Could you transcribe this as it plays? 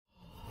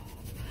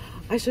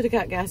I should have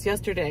got gas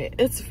yesterday.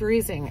 It's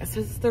freezing. It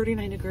says it's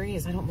 39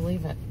 degrees. I don't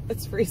believe it.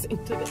 It's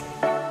freezing today.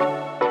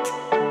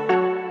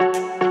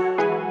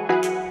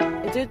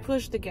 It did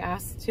push the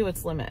gas to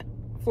its limit,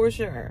 for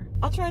sure.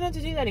 I'll try not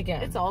to do that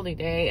again. It's Aldi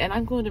day, and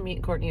I'm going to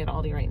meet Courtney at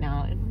Aldi right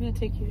now, and we're gonna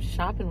take you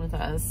shopping with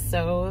us.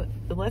 So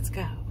let's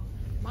go.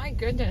 My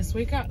goodness,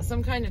 we got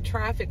some kind of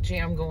traffic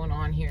jam going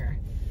on here.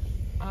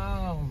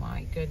 Oh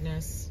my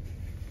goodness.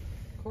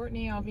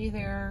 Courtney, I'll be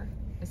there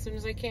as soon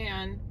as I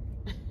can.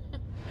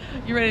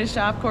 You ready to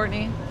shop,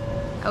 Courtney?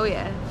 Oh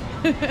yeah.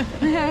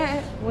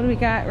 What do we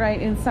got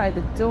right inside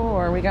the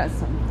door? We got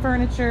some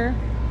furniture,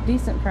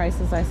 decent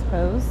prices, I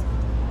suppose.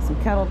 Some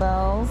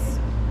kettlebells,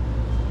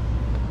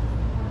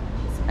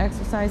 some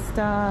exercise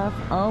stuff.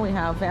 Oh, we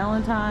have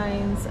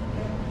Valentine's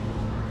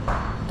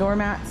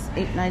doormats,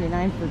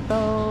 $8.99 for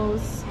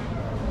those.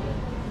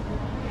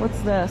 What's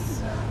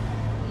this?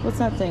 What's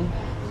that thing?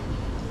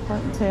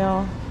 Heart and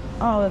tail.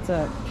 Oh, that's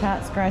a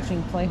cat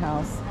scratching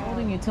playhouse.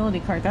 Holding utility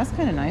cart. That's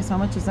kind of nice. How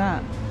much is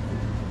that?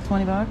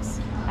 20 bucks?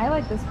 I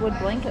like this wood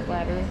blanket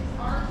ladder.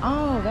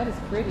 Oh, that is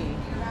pretty.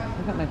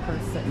 I got my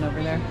purse sitting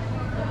over there.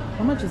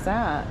 How much is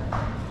that?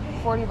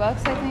 40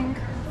 bucks, I think.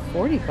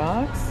 40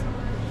 bucks?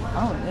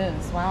 Oh, it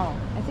is. Wow.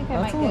 I think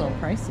I That's might a get little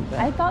it. pricey, but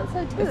I thought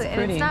so too. it's And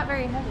pretty. it's not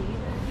very heavy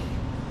either.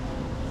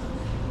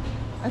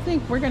 I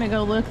think we're gonna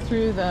go look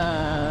through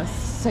the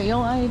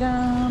sale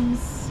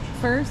items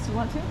first. You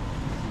want to?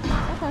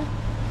 Okay.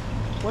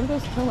 What are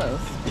those pillows?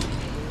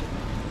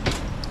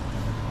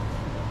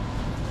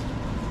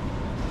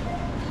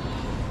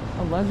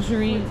 A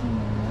luxury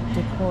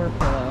decor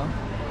pillow.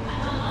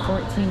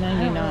 $14.99.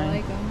 I don't really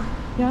like them.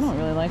 Yeah, I don't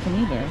really like them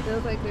either. They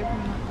look like they're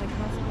from like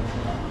hospital.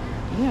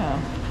 Yeah.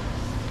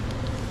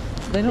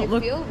 They don't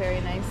look. Feel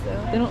very nice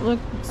though. They don't look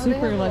they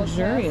super have little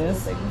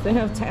luxurious. tassels. They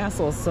have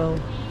tassels, so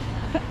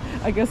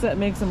I guess that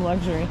makes them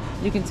luxury.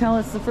 You can tell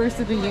it's the first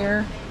of the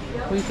year.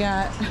 We've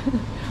got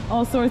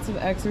all sorts of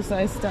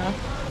exercise stuff.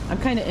 I'm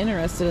kind of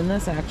interested in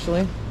this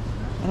actually.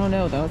 I don't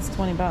know though, it's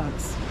 20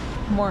 bucks.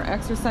 More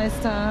exercise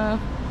stuff,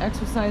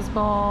 exercise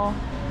ball,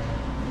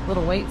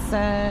 little weight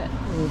set.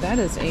 Ooh, that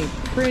is a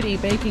pretty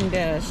baking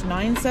dish.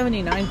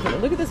 $9.79 for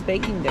it. Look at this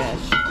baking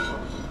dish.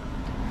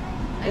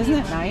 Isn't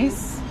it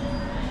nice?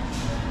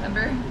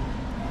 Remember?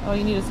 Oh,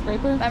 you need a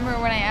scraper? Remember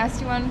when I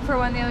asked you for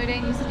one the other day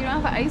and you said you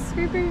don't have an ice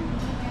scraper?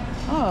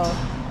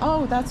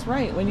 Oh, that's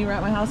right. When you were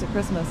at my house at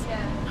Christmas.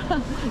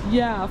 Yeah.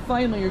 Yeah,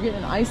 finally you're getting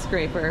an ice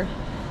scraper.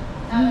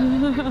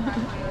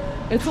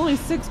 It's only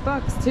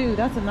 $6 too.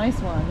 That's a nice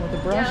one with the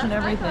brush and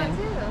everything.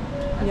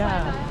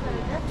 Yeah.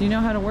 Do you know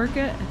how to work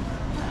it?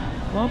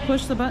 Well,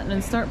 push the button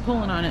and start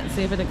pulling on it and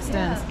see if it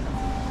extends. Yeah.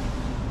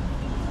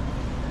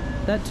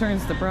 That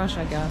turns the brush,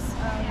 I guess.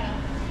 Oh, yeah.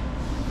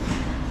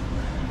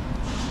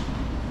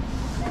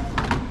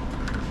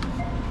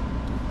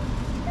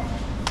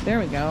 There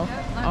we go.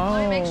 Yep.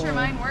 Let me make sure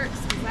mine works.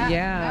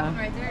 That one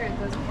right there, it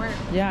doesn't work.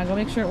 Yeah, go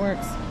make sure it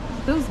works.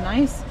 Those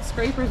nice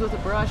scrapers with a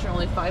brush are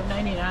only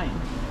 $5.99.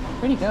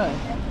 Pretty good.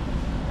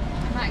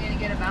 I'm not going to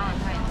get a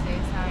Valentine's Day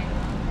sign.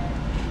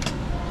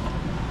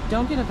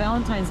 Don't get a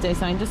Valentine's Day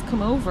sign. Just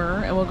come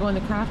over and we'll go in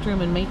the craft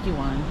room and make you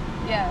one.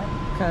 Yeah.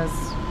 Because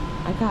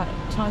I got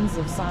tons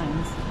of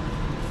signs.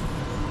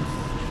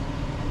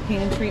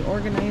 Pantry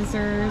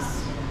organizers.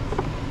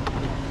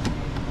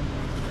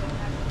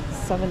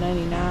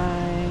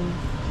 $7.99.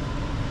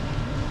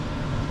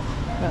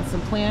 Got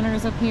some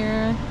planners up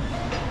here.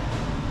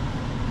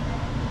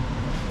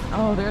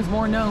 Oh, there's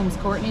more gnomes,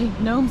 Courtney.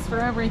 Gnomes for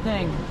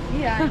everything.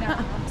 Yeah, I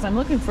know. So I'm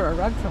looking for a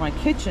rug for my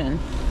kitchen.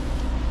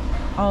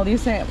 Oh,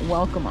 these say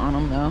welcome on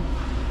them though.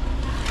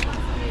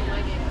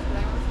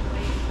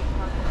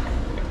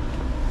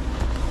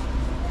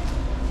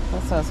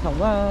 That says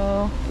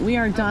hello. We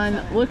are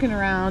done looking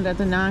around at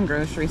the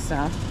non-grocery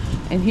stuff.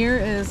 And here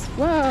is,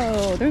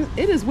 whoa,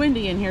 it is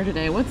windy in here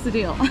today. What's the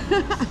deal?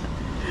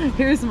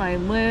 Here's my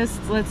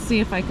list. Let's see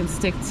if I can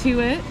stick to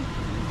it.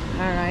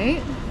 All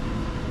right.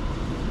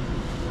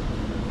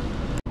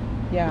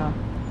 Yeah,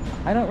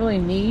 I don't really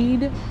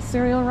need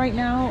cereal right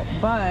now,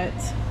 but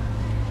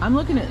I'm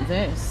looking at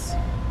this.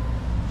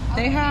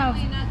 They have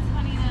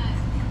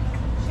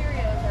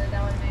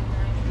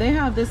they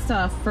have this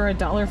stuff for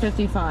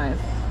 $1.55.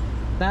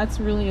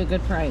 That's really a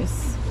good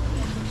price.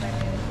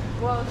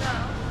 Well,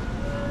 no.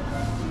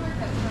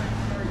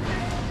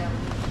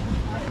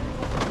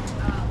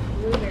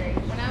 Blueberry.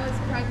 When I was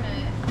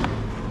pregnant,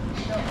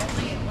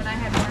 when I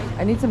had grapes.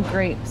 I need some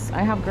grapes.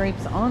 I have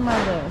grapes on my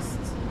list.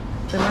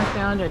 They're marked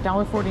down to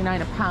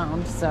 $1.49 a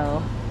pound,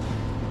 so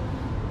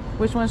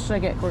which one should I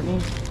get, Courtney?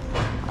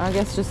 I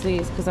guess just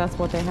these because that's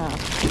what they have.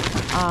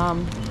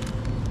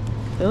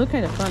 They look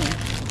kind of funny.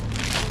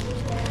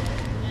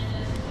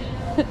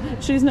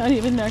 She's not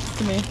even next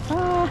to me.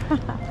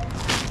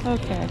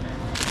 Okay.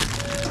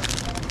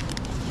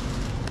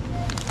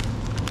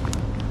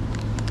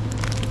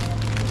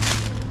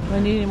 Do I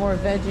need any more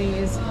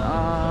veggies?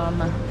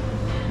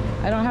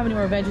 I don't have any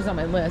more veggies on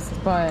my list,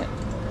 but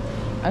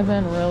I've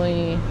been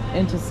really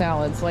into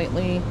salads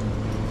lately.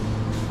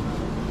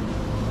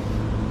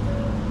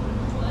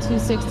 $2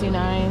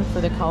 $2.69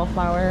 for the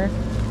cauliflower.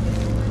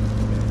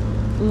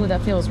 Ooh,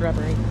 that feels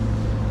rubbery.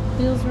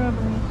 Feels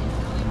rubbery.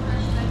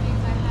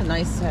 A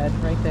nice head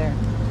right there.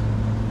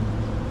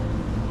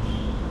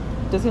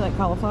 Does he like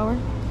cauliflower?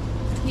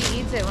 He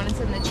eats it when it's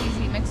in the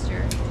cheesy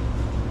mixture.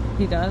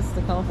 He does,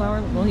 the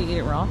cauliflower? Will he eat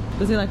it raw?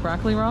 Does he like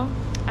broccoli raw?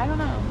 I don't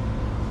know.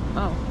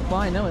 Oh,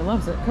 well, I know he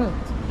loves it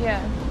cooked.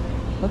 Yeah.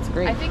 That's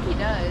great. I think he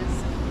does.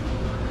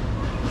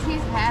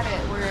 He's had it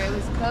where it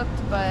was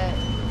cooked, but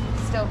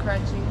still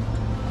crunchy.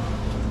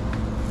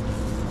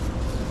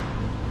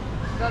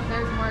 Look,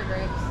 there's more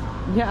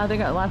grapes. Yeah, they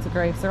got lots of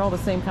grapes. They're all the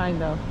same kind,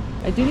 though.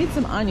 I do need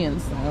some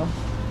onions, though.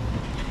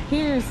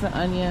 Here's the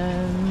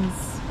onions.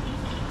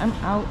 I'm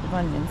out of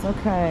onions.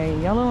 Okay,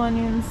 yellow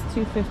onions,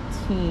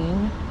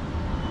 $2.15.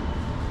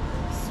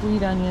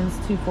 Sweet onions,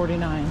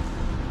 $2.49.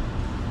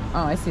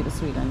 Oh, I see the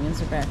sweet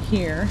onions are back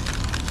here.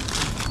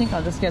 I think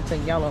I'll just get the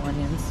yellow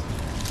onions.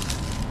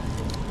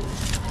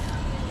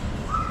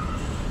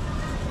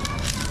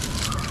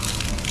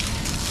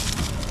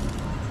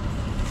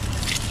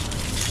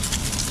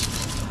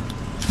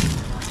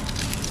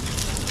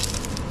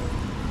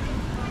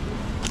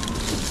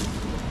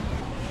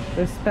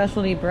 There's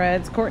specialty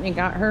breads. Courtney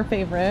got her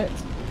favorite.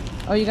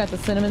 Oh, you got the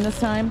cinnamon this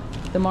time?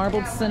 The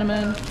marbled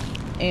cinnamon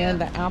and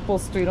the apple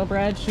strudel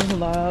bread. She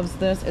loves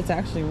this. It's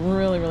actually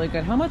really, really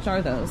good. How much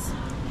are those?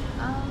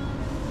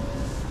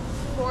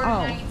 $4.19.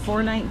 Oh,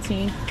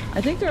 $4.19.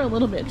 I think they're a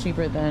little bit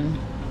cheaper than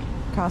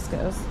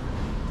Costco's.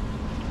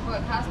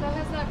 What, Costco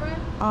has that bread?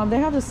 They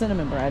have the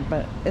cinnamon bread,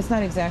 but it's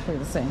not exactly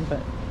the same,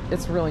 but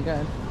it's really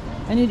good.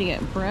 I need to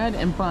get bread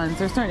and buns.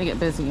 They're starting to get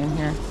busy in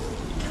here.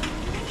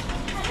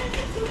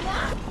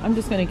 I'm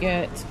just gonna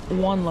get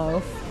one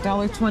loaf,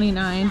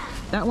 $1.29.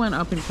 That went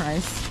up in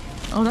price.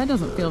 Oh, that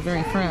doesn't feel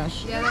very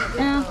fresh. Yeah, that did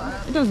go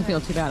up. It doesn't feel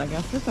too bad, I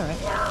guess. It's all right.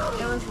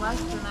 It was less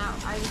than that.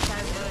 I just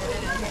had it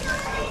the other day.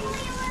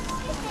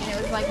 And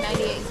it was like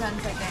 98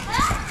 cents, I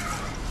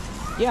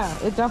think. Yeah,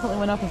 it definitely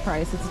went up in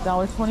price. It's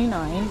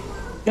 $1.29.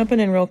 Jumping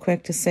in real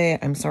quick to say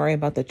I'm sorry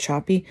about the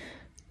choppy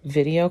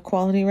video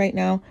quality right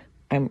now.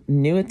 I'm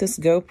new at this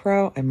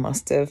GoPro. I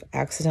must have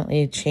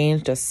accidentally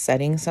changed a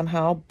setting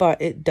somehow,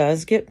 but it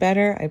does get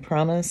better, I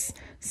promise.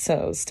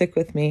 So stick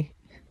with me.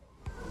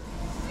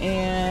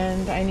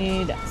 And I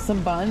need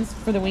some buns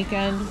for the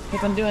weekend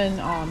because I'm doing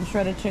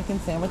shredded chicken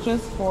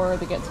sandwiches for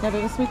the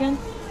get-together this weekend.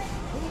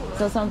 Does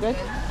that sound good?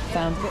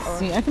 Sounds good.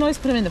 See, I can always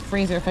put them in the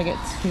freezer if I get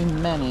too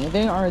many.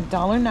 They are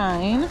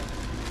 $1.09.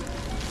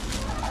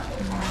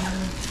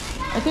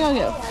 I think I'll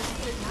get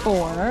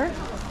 4.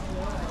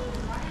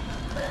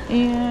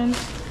 And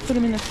put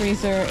them in the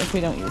freezer if we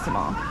don't use them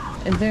all.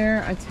 And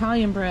their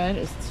Italian bread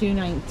is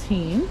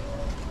 $2.19.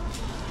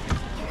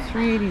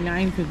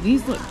 $3.89 for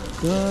these. Look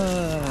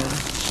good.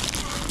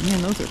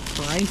 Man, those are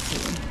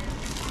pricey.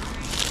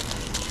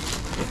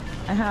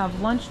 I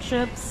have lunch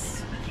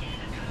chips.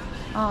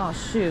 Oh,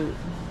 shoot.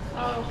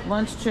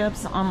 Lunch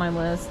chips on my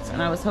list.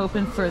 And I was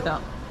hoping for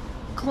the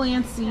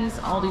Clancy's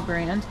Aldi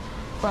brand.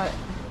 But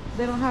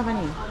they don't have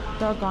any.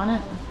 Doggone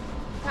it.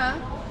 Huh?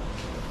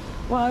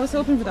 Well, I was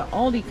hoping for the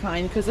Aldi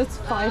kind because it's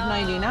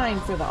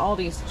 $5.99 for the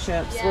Aldi's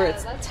chips, where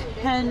it's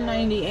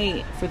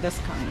 $10.98 for this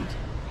kind.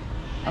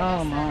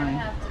 Oh my! I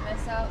have to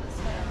miss out this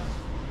time.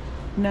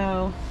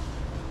 No,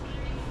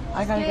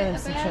 I gotta get him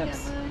some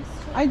chips.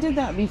 I did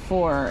that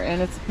before, and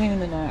it's a pain in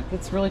the neck.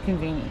 It's really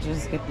convenient to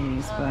just get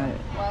these, but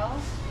Well,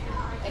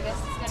 I guess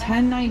it's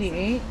gonna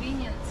 $10.98.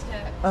 convenience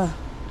tax.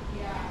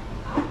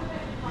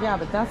 Yeah,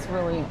 but that's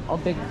really a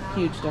big,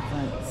 huge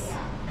difference.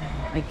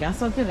 I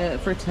guess I'll get it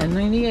for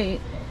 $10.98.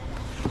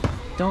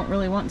 Don't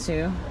really want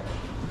to,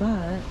 but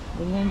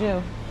what are you gonna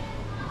do?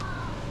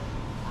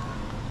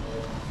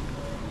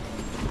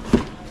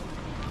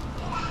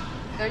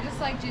 They're just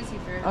like juicy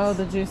fruits. Oh,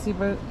 the juicy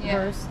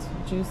burst,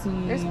 juicy.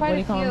 There's what quite do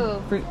you a call them?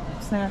 few. Fruit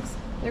snacks.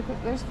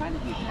 There's quite a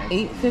few types.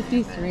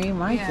 $8.53.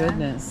 My Yeah.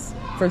 goodness,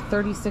 for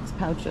 36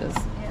 pouches.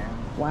 Yeah.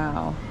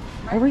 Wow,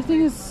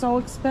 everything is so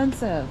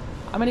expensive.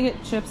 I'm gonna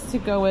get chips to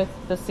go with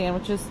the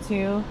sandwiches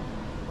too.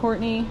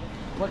 Courtney,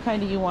 what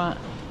kind do you want?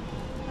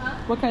 Huh?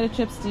 What kind of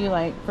chips do you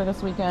like for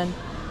this weekend?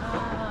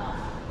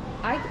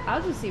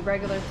 I'll just eat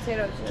regular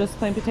potato chips. Just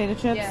plain potato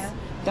chips? Yeah.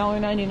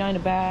 $1.99 a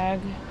bag.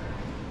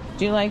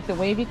 Do you like the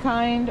wavy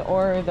kind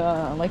or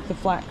the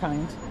flat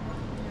kind?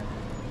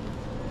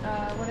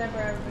 Whatever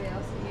everybody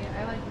else eats.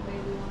 I like the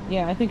baby one.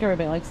 Yeah, I think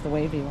everybody likes the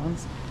wavy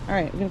ones. All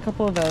right, we get a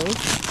couple of those.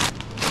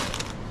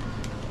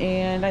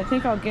 And I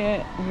think I'll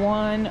get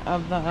one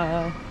of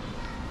the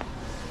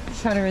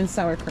cheddar and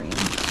sour cream,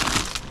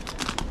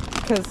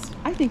 because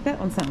I think that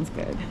one sounds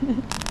good.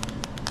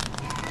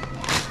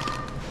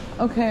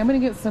 Okay, I'm gonna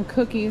get some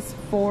cookies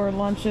for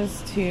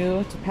lunches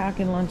too, to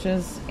pack in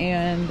lunches,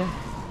 and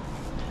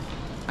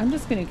I'm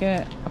just gonna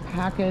get a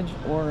package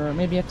or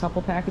maybe a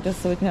couple packages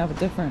so we can have a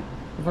different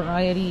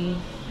variety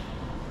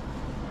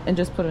and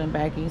just put it in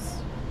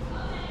baggies.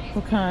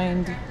 What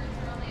kind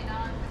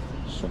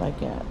should I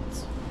get?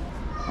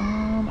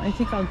 I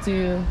think I'll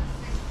do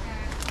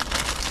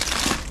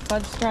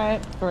fudge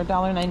stripe for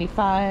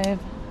 $1.95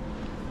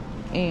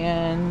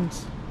 and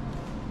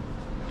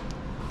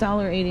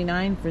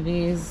 $1.89 for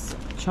these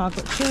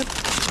chocolate chips.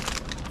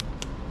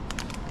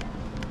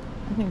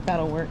 I think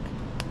that'll work.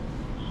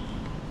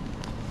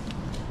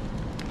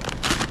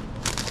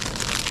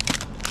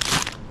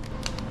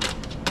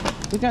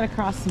 We gotta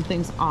cross some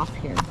things off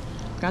here.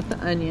 Got the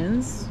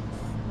onions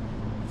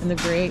and the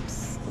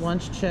grapes,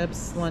 lunch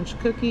chips, lunch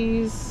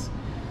cookies.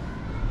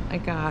 I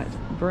got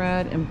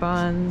bread and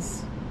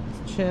buns,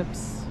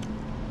 chips.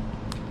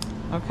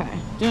 Okay,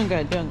 doing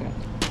good, doing good.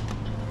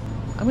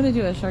 I'm gonna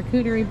do a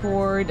charcuterie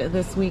board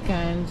this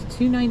weekend.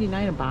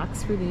 $2.99 a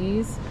box for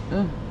these.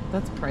 Ugh,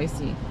 that's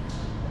pricey.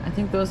 I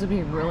think those would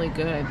be really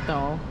good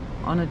though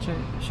on a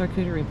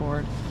charcuterie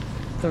board.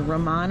 The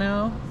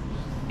Romano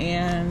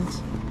and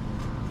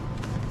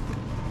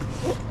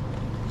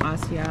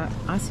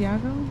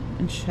Asiago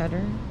and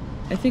cheddar.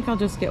 I think I'll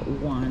just get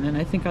one, and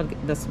I think I'll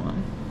get this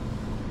one.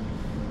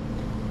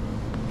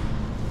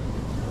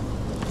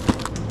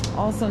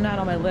 Also not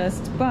on my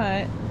list,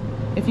 but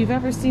if you've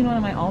ever seen one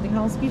of my Aldi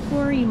hauls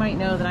before, you might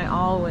know that I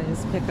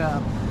always pick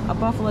up a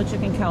buffalo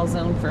chicken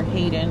calzone for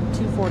Hayden.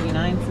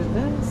 $2.49 for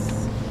this.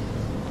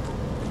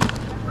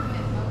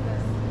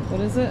 What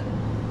is it?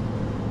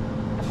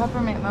 A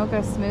peppermint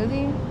mocha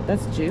smoothie?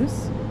 That's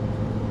juice?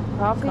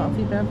 Coffee?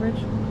 Coffee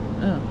beverage?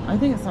 Oh, I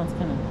think it sounds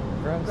kind of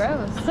gross.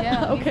 Gross,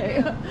 yeah.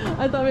 Okay.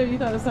 I thought maybe you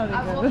thought it sounded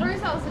good. Well,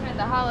 first I was looking at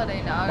the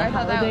holiday nog. The I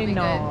thought that would be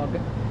nog.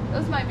 good.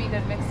 Those might be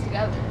good mixed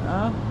together.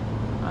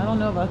 I don't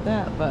know about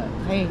that, but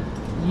hey,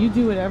 you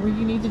do whatever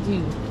you need to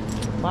do.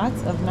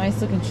 Lots of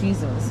nice looking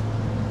cheeses.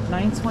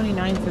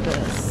 $9.29 for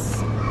this.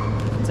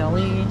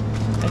 Deli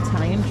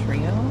Italian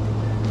trio.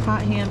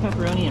 Hot ham,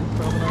 pepperoni, and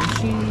provolone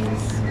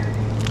cheese.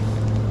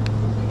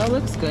 That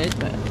looks good,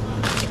 but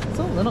it's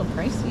a little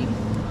pricey.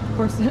 Of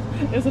course, it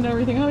isn't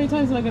everything. How many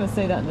times am I going to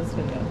say that in this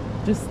video?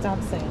 Just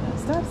stop saying it.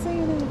 Stop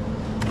saying it.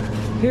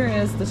 Here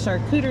is the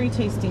charcuterie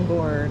tasting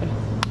board.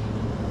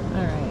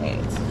 All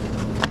right.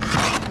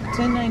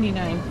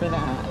 $10.99 for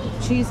that.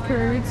 Cheese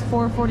curds,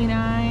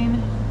 $4.49.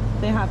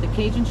 They have the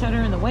Cajun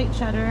cheddar and the white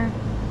cheddar.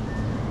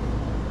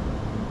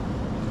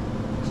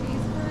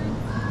 Cheese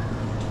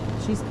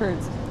curds? Cheese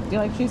curds. Do you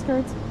like cheese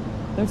curds?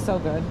 They're so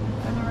good.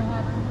 I've never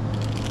had them.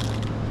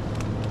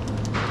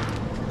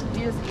 Do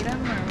you just eat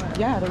them or what?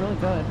 Yeah, they're really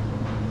good.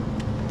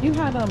 You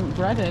had them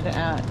breaded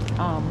at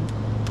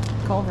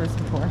Culver's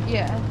before.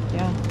 Yeah.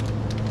 Yeah.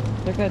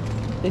 They're good.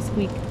 They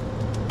squeak.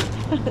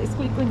 They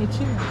squeak when you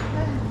chew.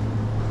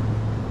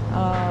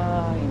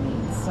 I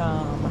need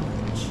some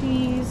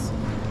cheese.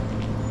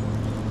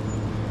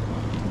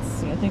 Let's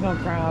see, I think I'll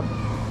grab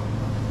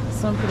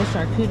some for the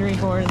charcuterie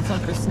board and some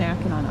for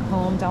snacking on at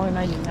home.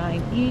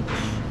 $1.99 each.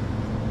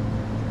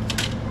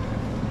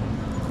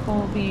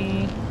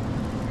 Colby.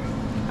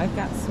 I've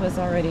got Swiss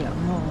already at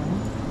home.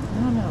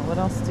 I don't know what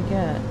else to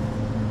get.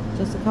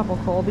 Just a couple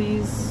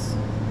Colbys.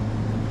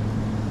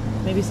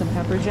 Maybe some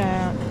pepper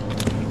jack.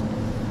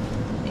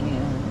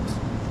 And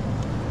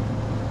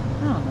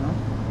I don't know.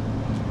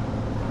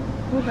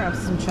 We'll grab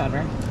some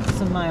cheddar.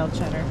 Some mild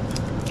cheddar.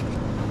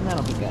 And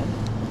that'll be good.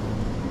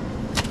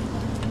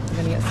 I'm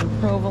gonna get some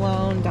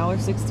provolone,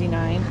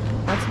 $1.69.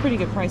 That's a pretty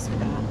good price for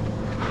that.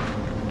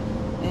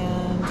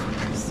 And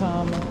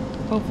some,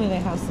 hopefully they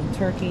have some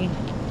turkey.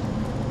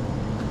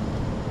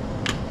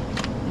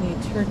 I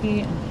need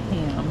turkey and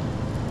ham.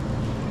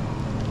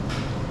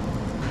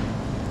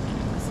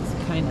 This is the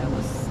kind I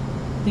was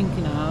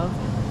thinking of.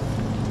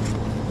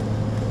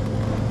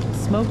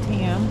 Smoked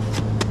ham.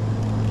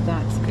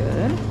 That's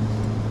good.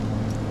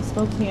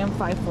 Smoked ham,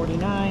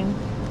 $5.49.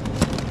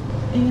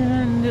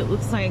 And it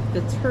looks like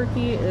the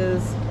turkey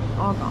is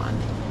all gone.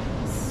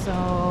 So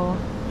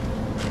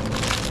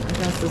I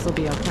guess this will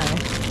be okay.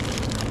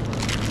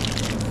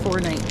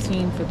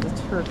 $4.19 for the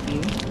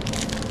turkey.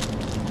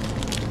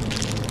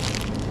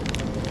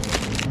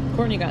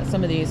 Courtney got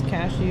some of these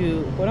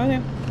cashew, what are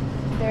they?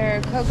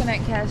 They're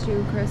coconut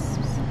cashew crisps.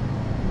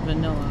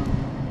 Vanilla.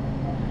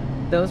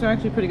 Those are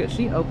actually pretty good.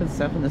 She opens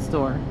stuff in the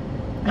store.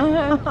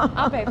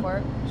 I'll pay for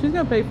it. She's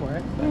gonna pay for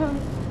it.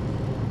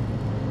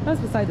 That's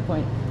beside the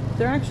point.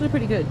 They're actually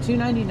pretty good.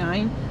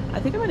 $2.99. I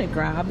think I'm gonna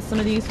grab some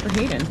of these for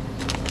Hayden.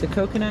 The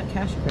coconut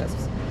cashew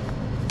crisps.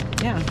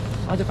 Yeah,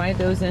 I'll divide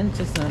those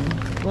into some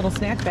little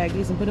snack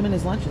baggies and put them in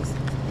his lunches.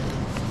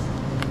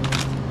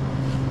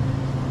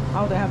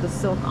 Oh, they have the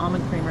silk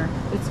almond creamer.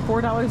 It's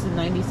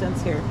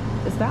 $4.90 here.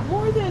 Is that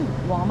more than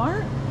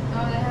Walmart?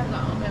 Oh, they have the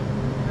almond.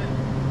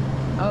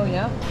 Oh,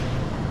 yeah.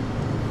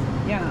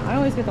 Yeah, I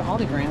always get the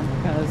Aldi brand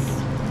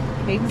because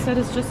Hayden said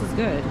it's just as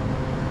good.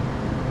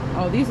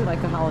 Oh, these are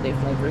like the holiday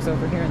flavors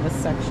over here in this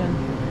section.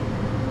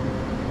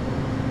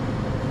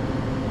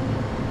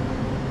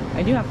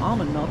 I do have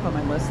almond milk on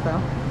my list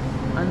though.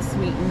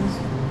 Unsweetened.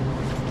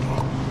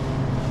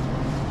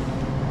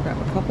 Grab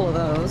a couple of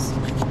those.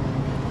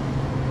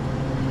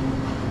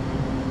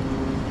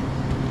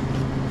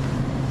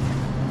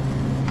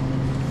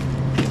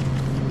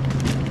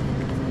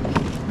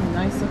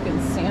 Nice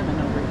looking salmon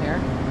over here.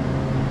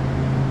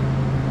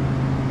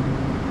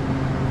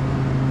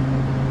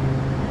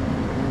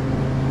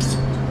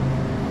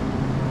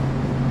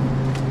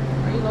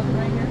 Are you looking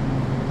right here?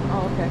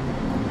 Oh, okay.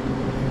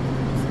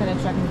 kind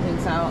of checking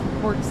things out.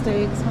 Pork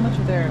steaks, how much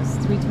are theirs?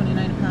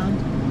 $3.29 a pound.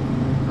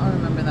 I'll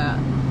remember that.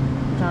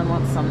 John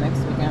wants some next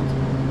weekend.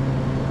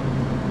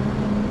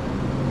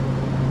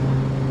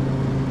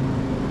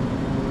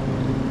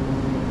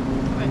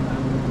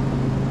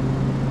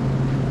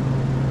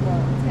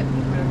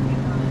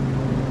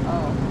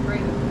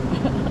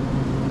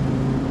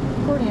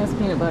 Courtney has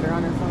peanut butter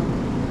on her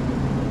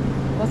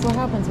phone. That's what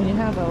happens when you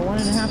have a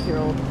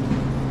 1.5-year-old.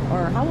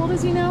 Or how old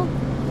is he now?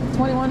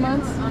 21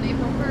 months? On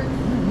April 1st.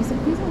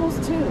 Yeah, he's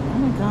almost 2. Oh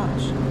my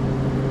gosh.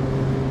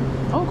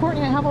 Oh,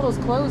 Courtney, I have all those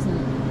clothes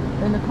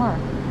in the car.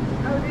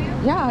 Oh, do you?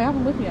 Yeah, I have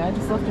them with me. I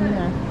just left them in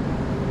there.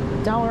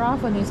 $1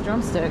 off on these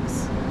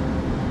drumsticks.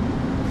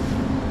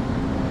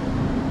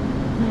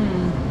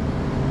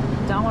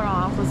 $1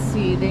 off. Let's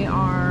see. They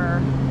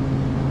are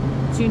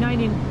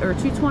 $2.90 or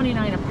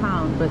 $2.29 a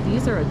pound, but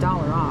these are $1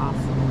 off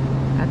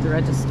at the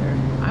register.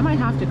 I might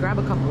have to grab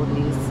a couple of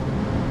these.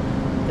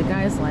 The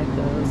guys like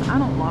those. I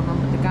don't love them,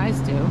 but the guys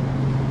do.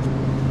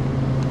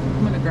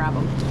 I'm gonna grab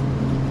them.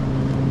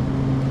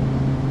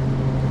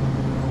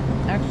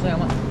 Actually, I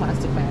want the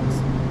plastic bags.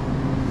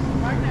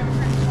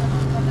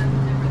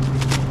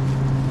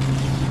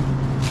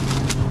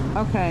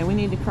 Okay, we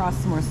need to cross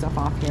some more stuff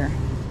off here.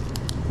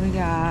 We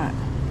got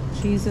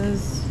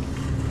cheeses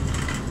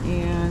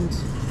and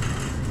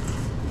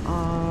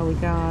we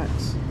got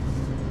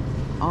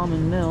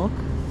almond milk.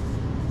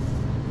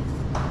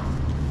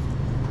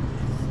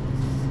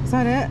 Is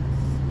that it?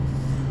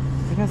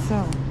 I guess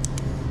so.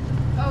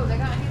 Oh, they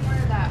got any more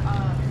of that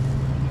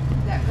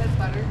good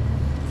butter?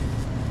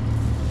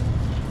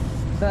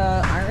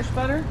 The Irish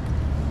butter?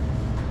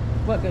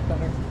 What good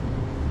butter?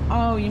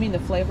 Oh, you mean the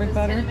flavored The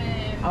butter?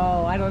 cinnamon.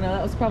 Oh, I don't know.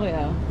 That was probably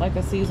like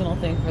a seasonal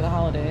thing for the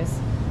holidays.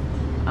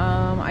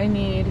 I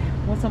need,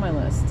 what's on my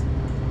list?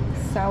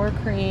 Sour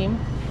cream.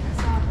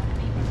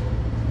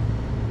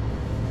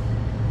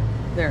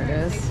 There it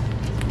is.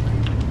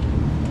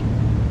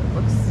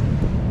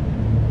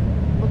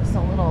 Looks a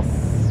little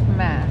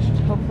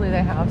smashed. Hopefully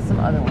they have some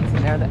other ones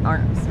in there that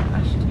aren't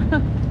smashed.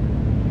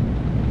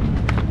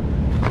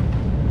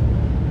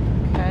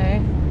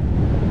 Okay.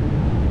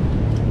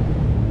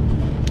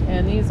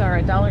 And these are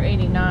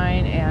 $1.89,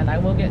 and I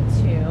will get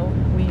 2.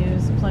 We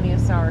use plenty of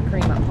sour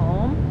cream at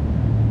home.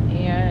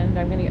 And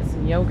I'm gonna get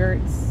some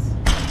yogurts.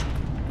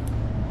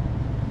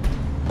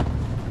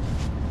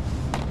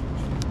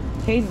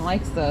 Hayden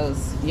likes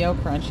those Yo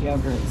Crunch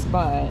yogurts,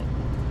 but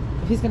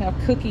if he's gonna have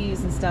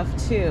cookies and stuff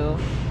too,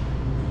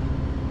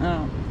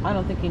 I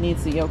don't think he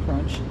needs the Yo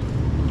Crunch.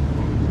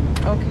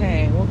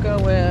 Okay, we'll go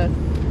with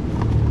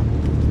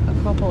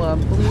a couple of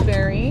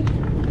blueberry.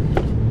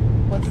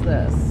 What's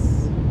this?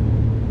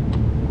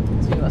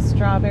 Let's do a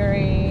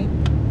strawberry,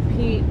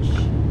 peach,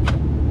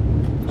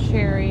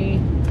 cherry,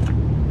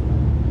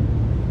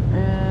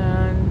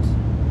 and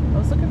I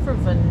was looking for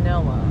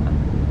vanilla.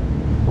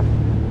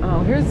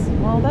 Oh,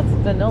 well, that's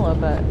vanilla,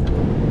 but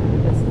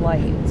it's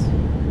light.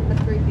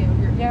 That's Greek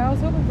yogurt. Yeah, I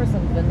was hoping for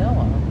some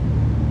vanilla.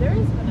 There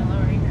is vanilla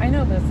right here. I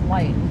know, but it's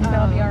light. You think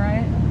that'll be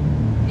alright?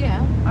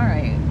 Yeah.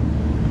 Alright,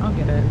 I'll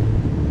get it.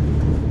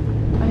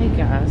 I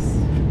guess.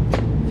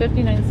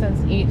 59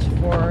 cents each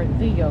for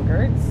the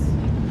yogurts.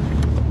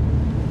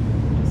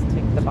 Just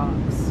take the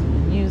box,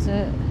 use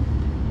it,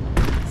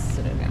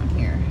 sit it down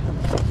here.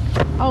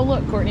 Oh,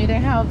 look, Courtney, they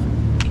have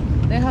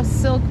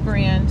Silk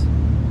brand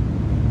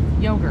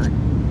yogurt.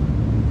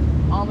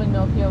 Almond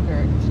milk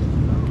yogurt.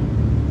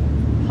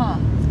 Huh.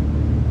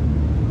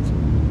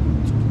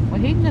 Well,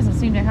 Hayden doesn't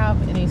seem to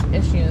have any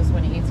issues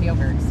when he eats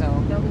yogurt,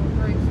 so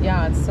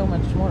yeah, it's so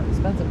much more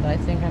expensive that I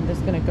think I'm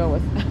just gonna go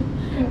with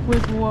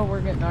with what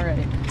we're getting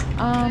already.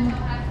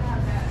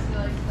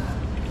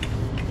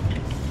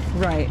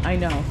 Right, I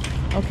know.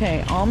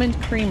 Okay, almond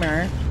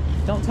creamer.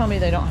 Don't tell me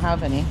they don't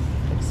have any,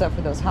 except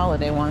for those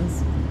holiday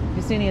ones.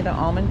 You see any of the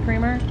almond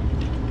creamer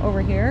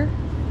over here?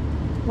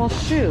 Well,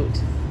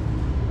 shoot.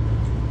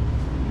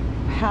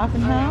 Half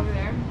and half? Over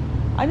there.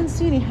 I didn't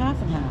see any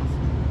half and half.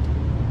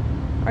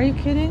 Are you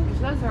kidding? Your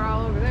slugs are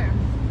all over there.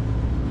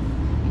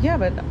 Yeah,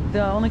 but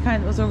the only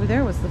kind that was over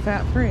there was the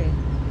fat-free.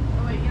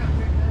 Oh wait, you don't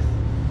drink this?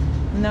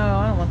 No,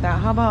 I don't want that.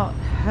 How about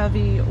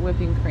heavy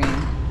whipping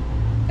cream?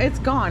 It's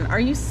gone.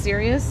 Are you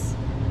serious?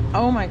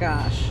 Oh my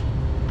gosh.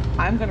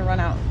 I'm gonna run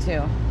out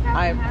too.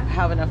 I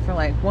have enough for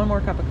like one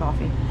more cup of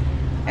coffee.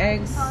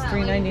 Eggs,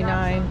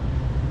 $3.99.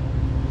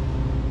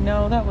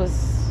 No, that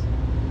was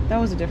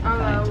a different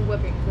kind.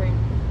 Whipping cream.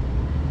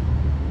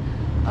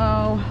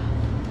 Oh,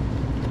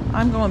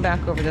 I'm going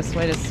back over this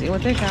way to see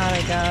what they got,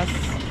 I guess.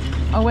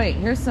 Oh wait,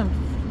 here's some.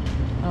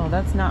 Oh,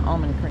 that's not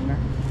almond creamer.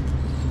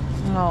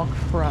 Oh,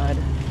 crud.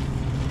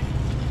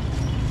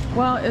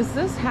 Well, is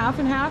this half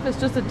and half? It's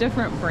just a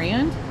different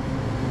brand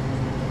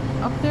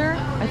up there.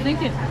 I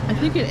think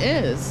it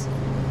is.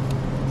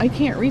 I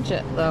can't reach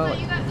it though. I thought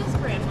you got this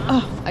brand, Mom.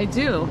 Oh, I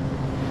do.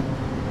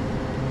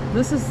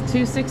 This is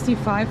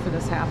 $2.65 for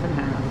this half and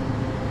half.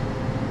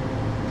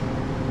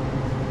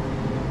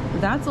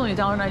 That's only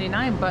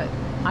 $1.99, but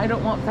I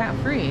don't want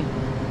fat-free.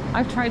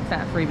 I've tried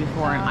fat-free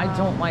before and I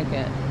don't like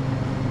it.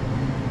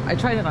 I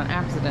tried it on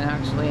accident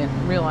actually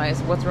and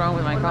realized what's wrong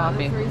with my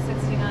coffee. What about the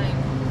 $3.69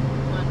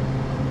 one?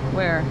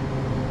 Where?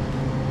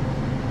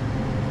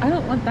 I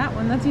don't want that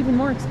one. That's even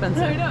more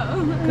expensive. I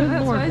know. Good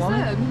That's Lord, what I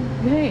woman. said.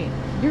 Hey,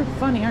 you're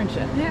funny, aren't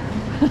you? Yeah.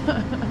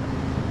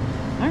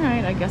 All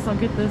right, I guess I'll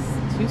get this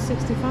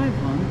 $2.65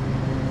 one.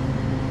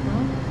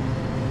 Well,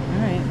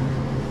 all right.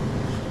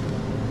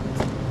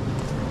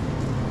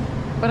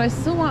 But I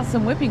still want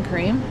some whipping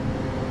cream,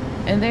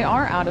 and they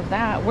are out of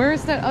that.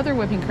 Where's that other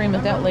whipping cream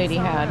that lady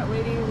had?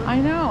 I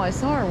know, I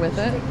saw her with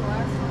it.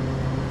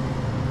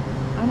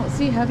 I don't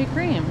see heavy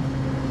cream.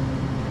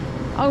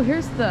 Oh,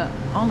 here's the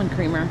almond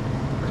creamer,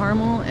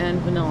 caramel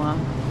and vanilla.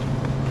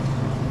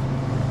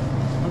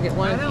 I'll get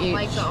one of each. I don't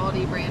like the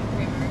Aldi brand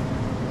creamer.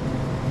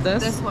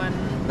 This one.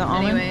 The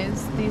almond?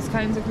 Anyways, these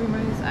kinds of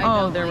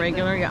creamers. They're like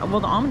regular. Yeah.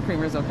 Well, the almond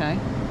creamer is okay.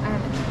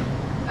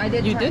 I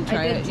did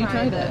try it. You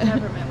tried the it.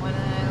 peppermint one,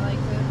 and I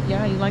liked it.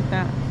 Yeah, you like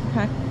that.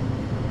 Okay.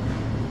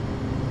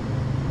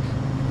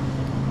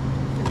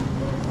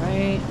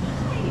 Right.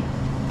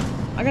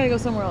 I gotta go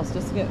somewhere else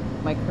just to get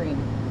my cream.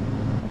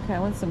 Okay, I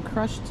want some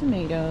crushed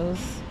tomatoes.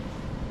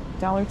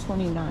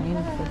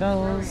 $1.29 for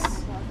those.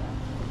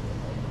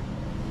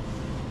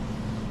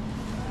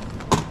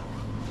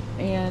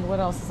 And what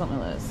else is on my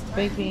list?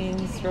 Baked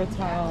beans,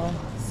 rotel,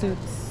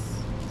 soups,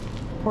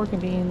 pork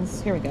and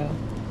beans. Here we go.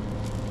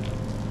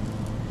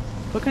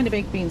 What kind of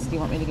baked beans do you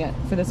want me to get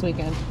for this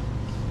weekend?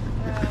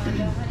 The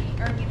honey,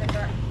 or the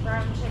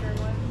brown sugar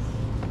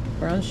ones.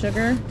 Brown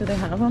sugar? Do they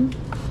have them?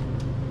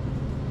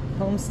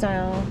 Home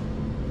style.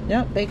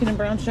 Yep, bacon and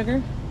brown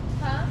sugar.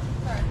 Huh?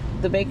 Sorry.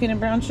 The bacon and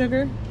brown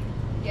sugar?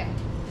 Yeah.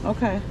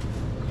 Okay.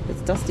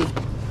 It's dusty.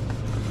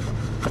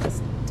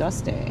 It's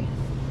dusty.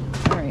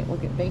 All right, we'll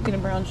get bacon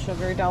and brown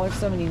sugar.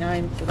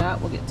 $1.79 for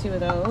that. We'll get 2 of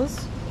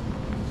those.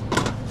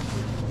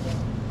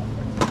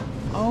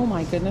 Oh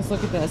my goodness,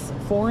 look at this.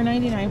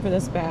 $4.99 for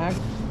this bag.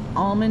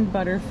 Almond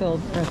butter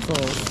filled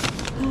pretzels.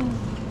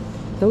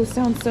 Those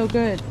sound so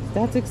good.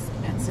 That's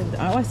expensive.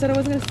 Oh, I said I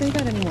wasn't going to say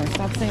that anymore.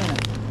 Stop saying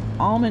it.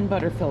 Almond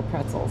butter filled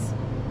pretzels.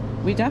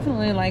 We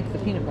definitely like the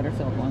peanut butter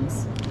filled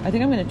ones. I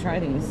think I'm going to try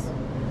these.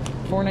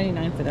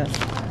 $4.99 for this.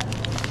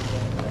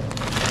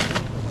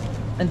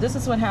 And this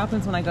is what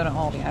happens when I go to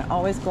Aldi. I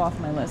always go off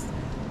my list.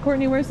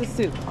 Courtney, where's the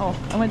soup? Oh,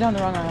 I went down the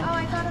wrong aisle. Oh,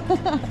 I thought it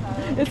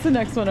was. It's the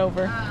next one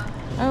over.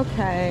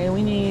 Okay,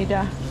 we need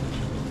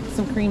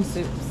some cream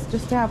soups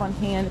just to have on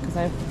hand because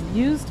I've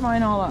used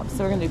mine all up.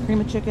 So we're going to do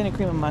cream of chicken and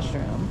cream of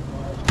mushroom.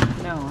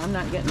 No, I'm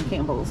not getting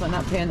Campbell's. I'm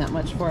not paying that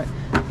much for it.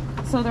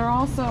 So they're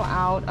also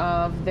out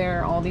of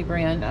their Aldi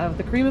brand of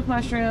the cream of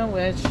mushroom,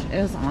 which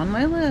is on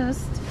my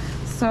list.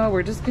 So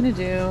we're just going to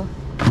do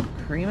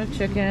cream of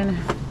chicken.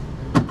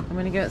 I'm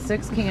going to get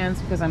 6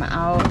 cans because I'm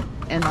out,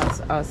 and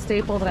that's a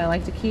staple that I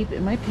like to keep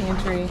in my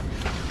pantry.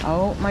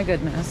 Oh my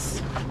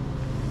goodness.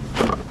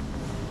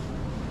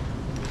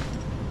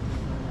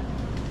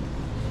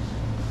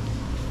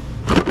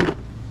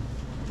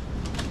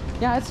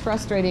 Yeah, it's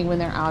frustrating when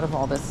they're out of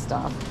all this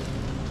stuff.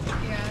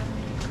 Yeah.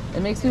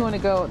 It makes me want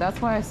to go.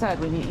 That's why I said,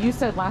 when you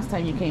said last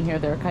time you came here,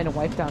 they're kind of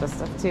wiped out of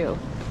stuff too.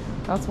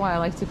 That's why I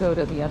like to go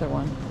to the other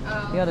one,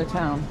 the other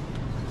town.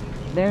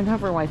 They're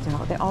never wiped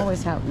out. They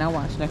always have. Now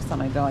watch, next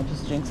time I go, I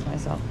just jinxed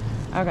myself.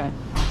 Okay.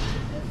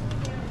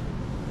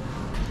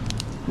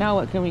 Now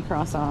what can we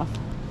cross off?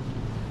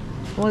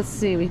 Well, let's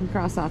see. We can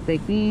cross off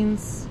baked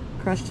beans,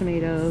 crushed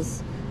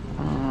tomatoes,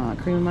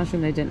 cream of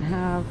mushroom they didn't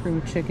have, cream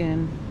of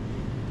chicken.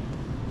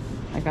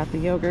 I got the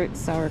yogurt,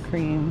 sour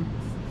cream,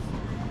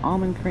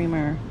 almond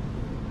creamer,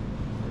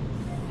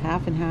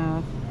 half and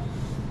half,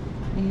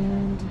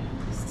 and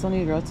still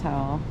need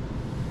rotel,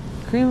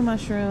 cream of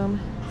mushroom,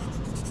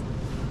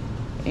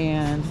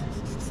 and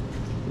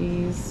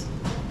these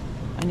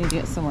I need to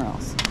get somewhere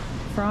else.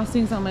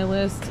 Frosting's on my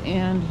list,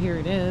 and here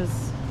it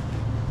is.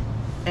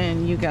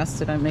 And you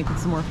guessed it, I'm making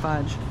some more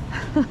fudge.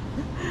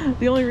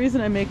 The only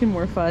reason I'm making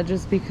more fudge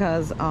is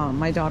because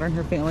my daughter and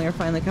her family are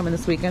finally coming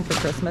this weekend for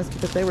Christmas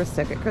because they were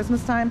sick at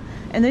Christmas time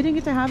and they didn't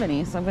get to have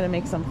any, so I'm going to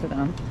make some for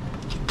them.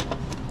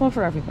 Well,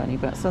 for everybody,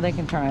 but so they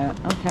can try it.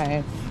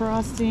 Okay,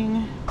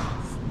 frosting,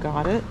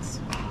 got it.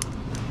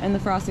 And the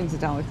frosting's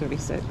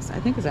 $1.36. I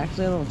think it's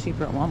actually a little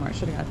cheaper at Walmart.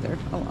 Should have got there.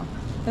 Oh well,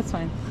 that's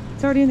fine.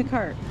 It's already in the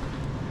cart.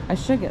 I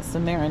should get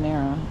some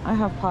marinara. I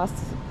have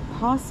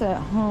pasta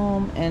at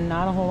home and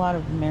not a whole lot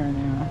of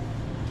marinara.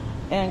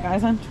 And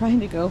guys, I'm trying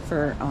to go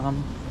for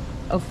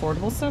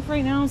affordable stuff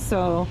right now,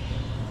 so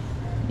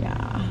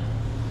yeah.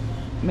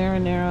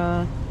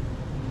 Marinara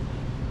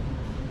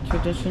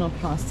traditional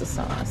pasta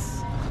sauce.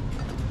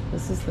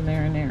 This is the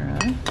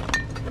marinara.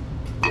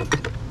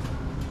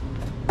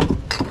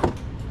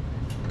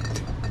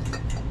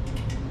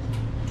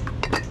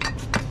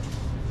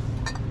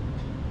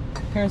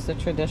 Here's the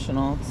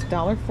traditional. It's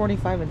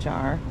 $1.45 a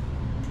jar.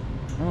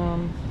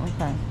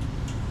 Okay.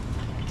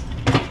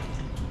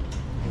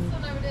 This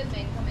one never did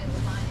make homemade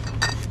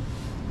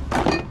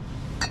lasagna.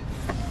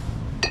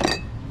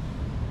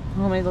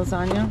 Homemade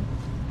lasagna.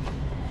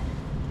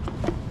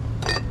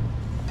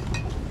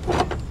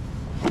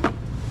 I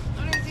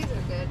wonder if these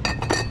are good.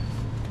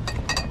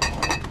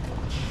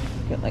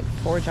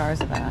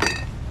 jars of that.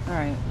 All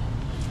right.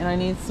 And I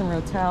need some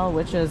Rotel,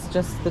 which is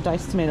just the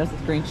diced tomatoes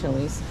with green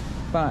chilies.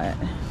 But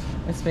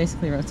it's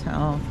basically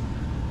Rotel.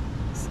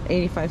 It's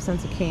 85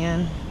 cents a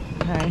can.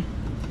 Okay.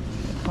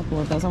 A couple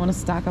of those. I want to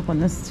stock up on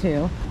this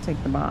too.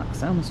 Take the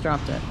box. I almost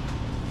dropped it.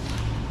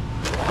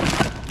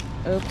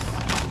 Oops.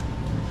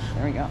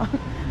 There we go.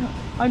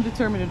 I'm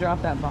determined to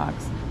drop that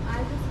box.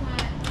 I just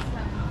want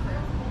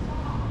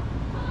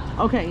some.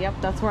 Okay, yep,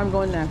 that's where I'm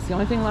going next. The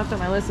only thing left on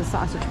my list is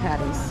sausage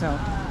patties. So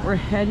we're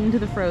heading to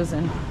the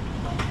frozen.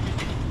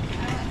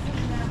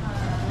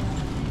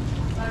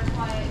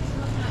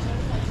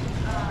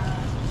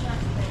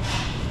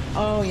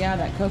 Oh yeah,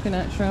 that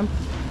coconut shrimp.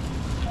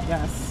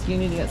 Yes, you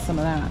need to get some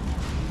of that.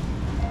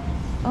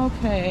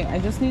 Okay, I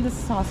just need the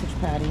sausage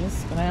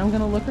patties, but I am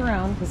gonna look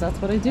around because that's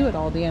what I do at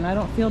Aldi, and I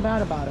don't feel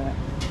bad about it.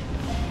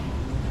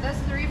 That's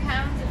 3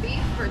 pounds of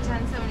beef for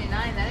 $10.79.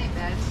 That ain't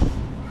bad.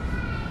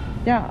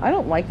 Yeah, I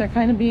don't like that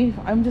kind of beef.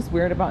 I'm just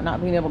weird about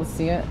not being able to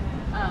see it.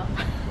 Oh,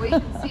 well, you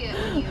can see it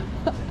when you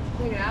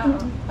take it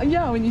out.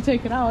 Yeah, when you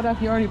take it out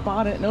after you already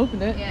bought it and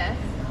opened it. Yes.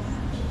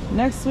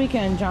 Next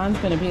weekend, John's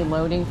going to be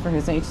loading for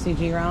his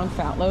HCG round,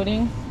 fat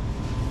loading.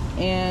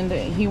 And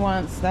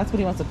that's what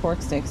he wants the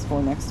pork steaks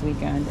for next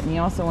weekend. And he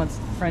also wants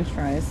French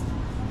fries.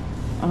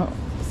 Oh,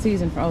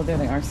 there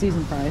they are,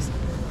 seasoned fries.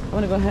 I'm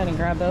going to go ahead and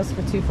grab those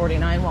for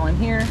 $2.49 while I'm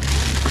here.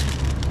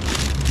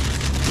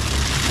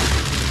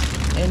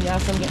 And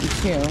yes, I'm getting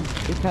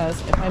 2 because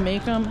if I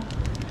make them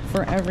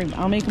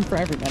I'll make them for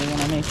everybody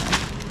when I make them.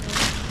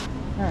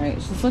 All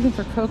right, she's looking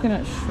for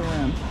coconut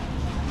shrimp.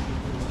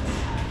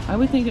 I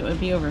would think it would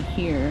be over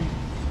here.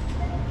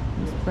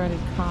 There's breaded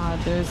cod.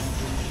 There's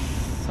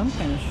some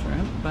kind of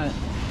shrimp, but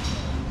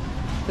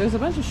there's a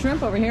bunch of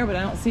shrimp over here, but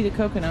I don't see the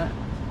coconut.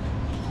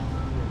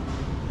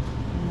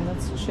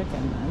 That's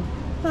chicken then.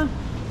 Huh.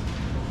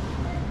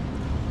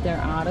 They're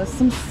out of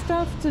some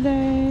stuff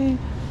today.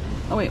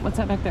 Oh wait, what's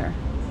that back there?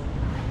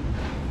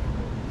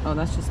 Oh,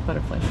 that's just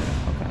butterfly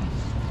shrimp. Okay.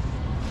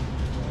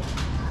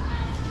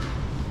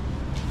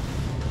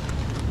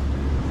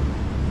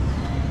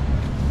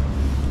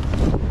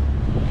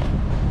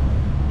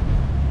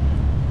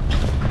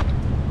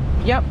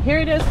 Yep, here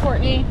it is,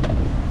 Courtney.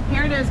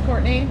 Here it is,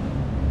 Courtney.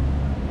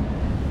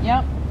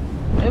 Yep,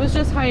 it was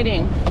just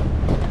hiding.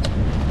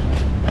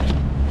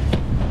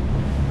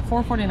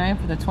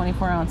 $4.49 for the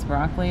 24-ounce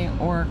broccoli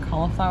or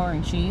cauliflower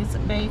and cheese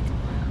baked.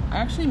 I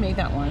actually made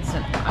that once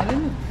and I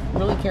didn't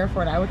really care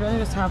for it. I would rather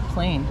just have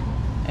plain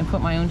and put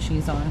my own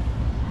cheese on.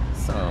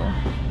 So,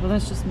 well,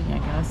 that's just me, I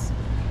guess.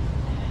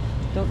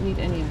 Don't need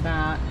any of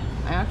that.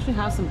 I actually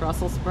have some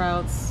Brussels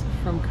sprouts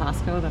from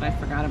Costco that I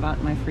forgot about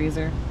in my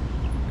freezer.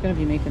 I'm gonna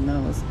be making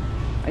those.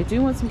 I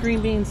do want some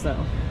green beans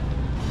though.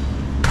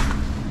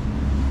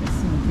 Get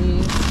some of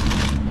these.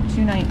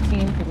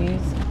 $2.19 for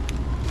these.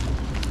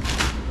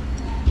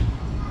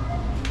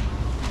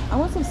 I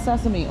want some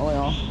sesame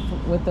oil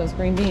with those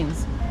green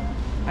beans.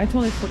 I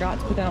totally forgot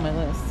to put that on my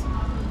list.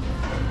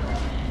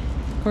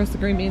 Of course, the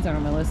green beans aren't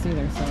on my list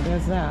either, so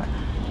there's that.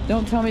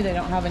 Don't tell me they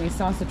don't have any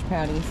sausage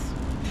patties.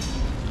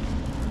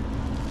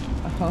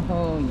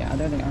 Oh, yeah,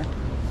 there they are.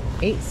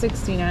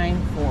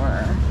 $8.69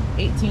 for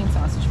 18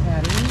 sausage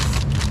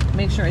patties.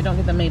 Make sure I don't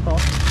get the maple.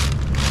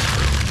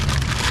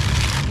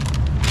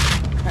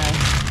 Okay.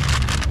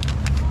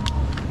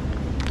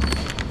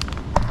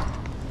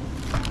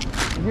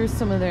 Here's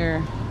some of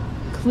their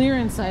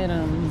clearance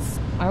items.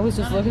 I was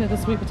just looking at the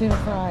sweet potato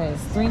fries.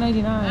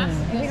 $3.99. I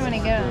think I'm gonna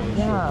get them.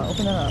 Yeah,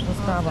 open it up. Let's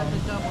grab them.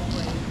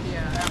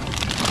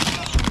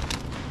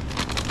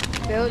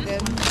 They look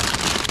good.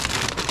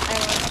 I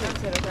love sweet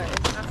potato fries.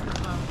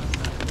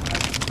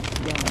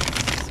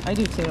 Yes, I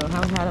do too. I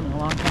haven't had them in a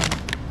long time.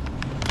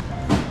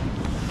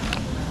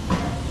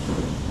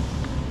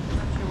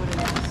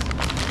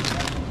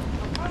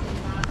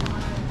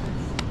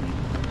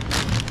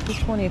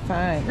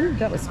 $2.25. Ooh,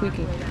 that was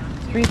squeaky.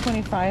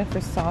 $3.25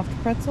 for soft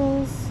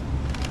pretzels.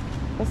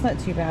 That's not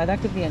too bad.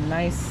 That could be a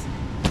nice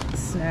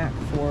snack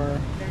for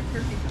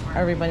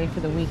everybody for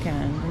the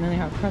weekend. And then they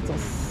have pretzel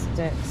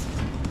sticks.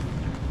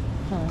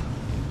 Huh.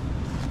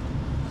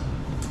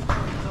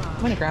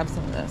 I'm gonna grab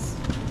some of this.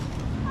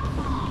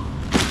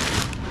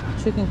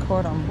 Chicken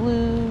cordon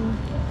bleu.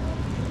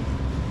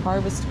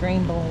 Harvest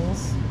grain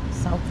bowls.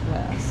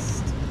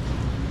 Southwest.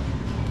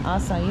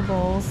 Acai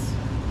bowls.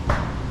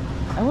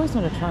 I always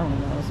want to try one of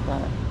those,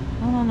 but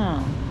I don't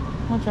know.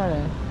 How much are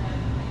they?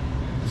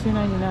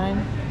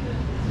 $2.99?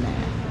 Nah.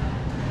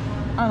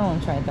 I don't want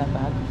to try it that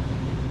bad.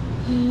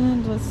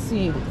 And let's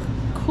see.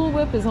 Cool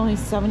Whip is only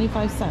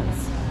 75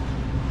 cents.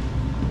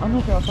 I'm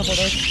gonna throw a couple of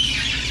those.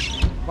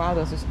 Wow,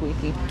 those are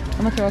squeaky. I'm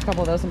gonna throw a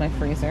couple of those in my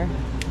freezer.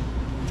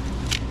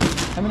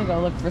 I'm gonna go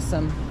look for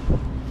some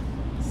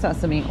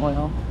sesame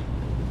oil.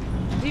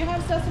 Do you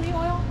have sesame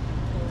oil?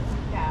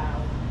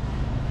 No.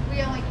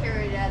 We only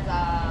carry it as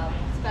a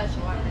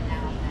special every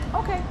now and then.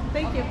 Okay,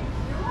 thank you.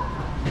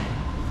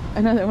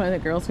 Another one of the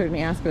girls heard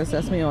me ask for the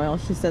sesame oil.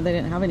 She said they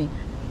didn't have any.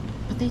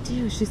 But they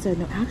do. She said,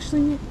 no,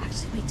 actually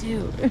we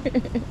do.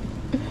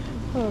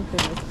 Oh,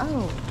 goodness.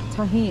 Oh,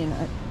 tahine.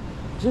 I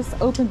just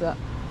opened up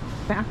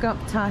backup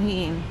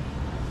tahine.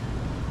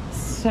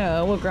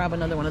 So we'll grab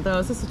another one of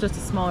those. This is just a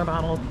smaller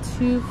bottle,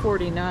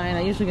 $2.49.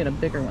 I usually get a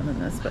bigger one than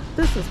this, but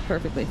this is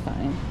perfectly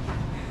fine.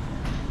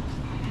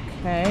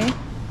 Okay.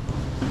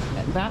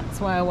 And that's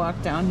why I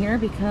walked down here,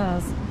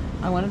 because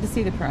I wanted to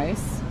see the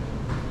price.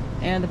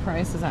 And the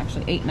price is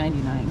actually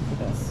 $8.99 for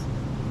this.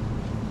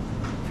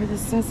 For the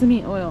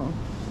sesame oil.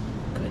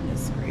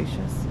 Goodness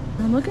gracious.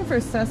 I'm looking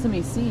for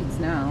sesame seeds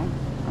now.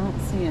 I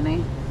don't see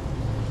any.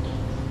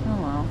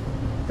 Oh well.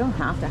 Don't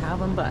have to have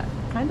them, but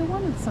kind of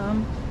wanted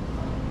some.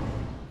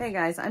 Hey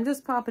guys, I'm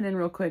just popping in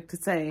real quick to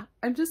say,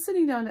 I'm just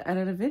sitting down to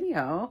edit a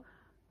video,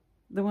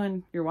 the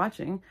one you're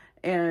watching,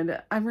 and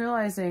I'm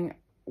realizing,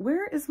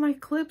 where is my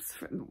clips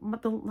from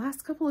the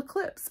last couple of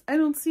clips? I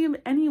don't see them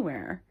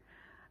anywhere.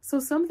 So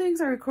some things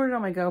I recorded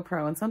on my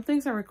GoPro and some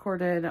things I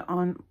recorded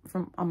on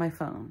my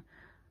phone.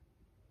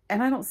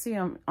 And I don't see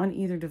them on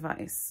either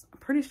device. I'm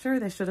pretty sure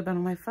they should have been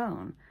on my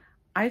phone.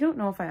 I don't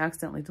know if I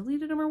accidentally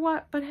deleted them or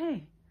what, but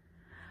hey,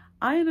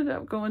 I ended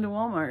up going to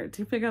Walmart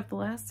to pick up the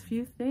last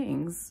few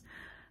things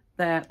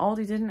that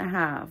Aldi didn't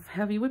have.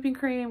 Heavy whipping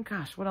cream.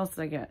 Gosh, what else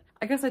did I get?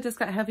 I guess I just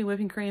got heavy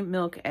whipping cream,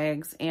 milk,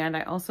 eggs, and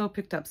I also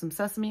picked up some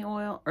sesame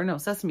oil, or no,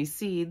 sesame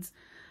seeds.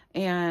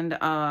 And,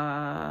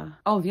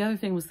 oh, the other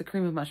thing was the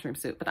cream of mushroom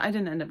soup, but I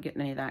didn't end up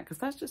getting any of that because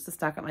that's just a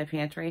stock at my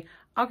pantry.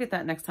 I'll get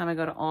that next time I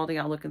go to Aldi.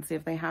 I'll look and see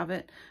if they have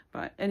it.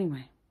 But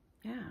anyway,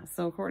 yeah,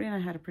 so Courtney and I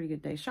had a pretty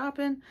good day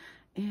shopping,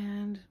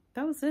 and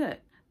that was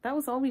it. That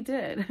was all we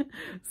did.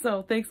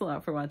 So thanks a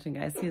lot for watching,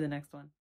 guys. See you the next one.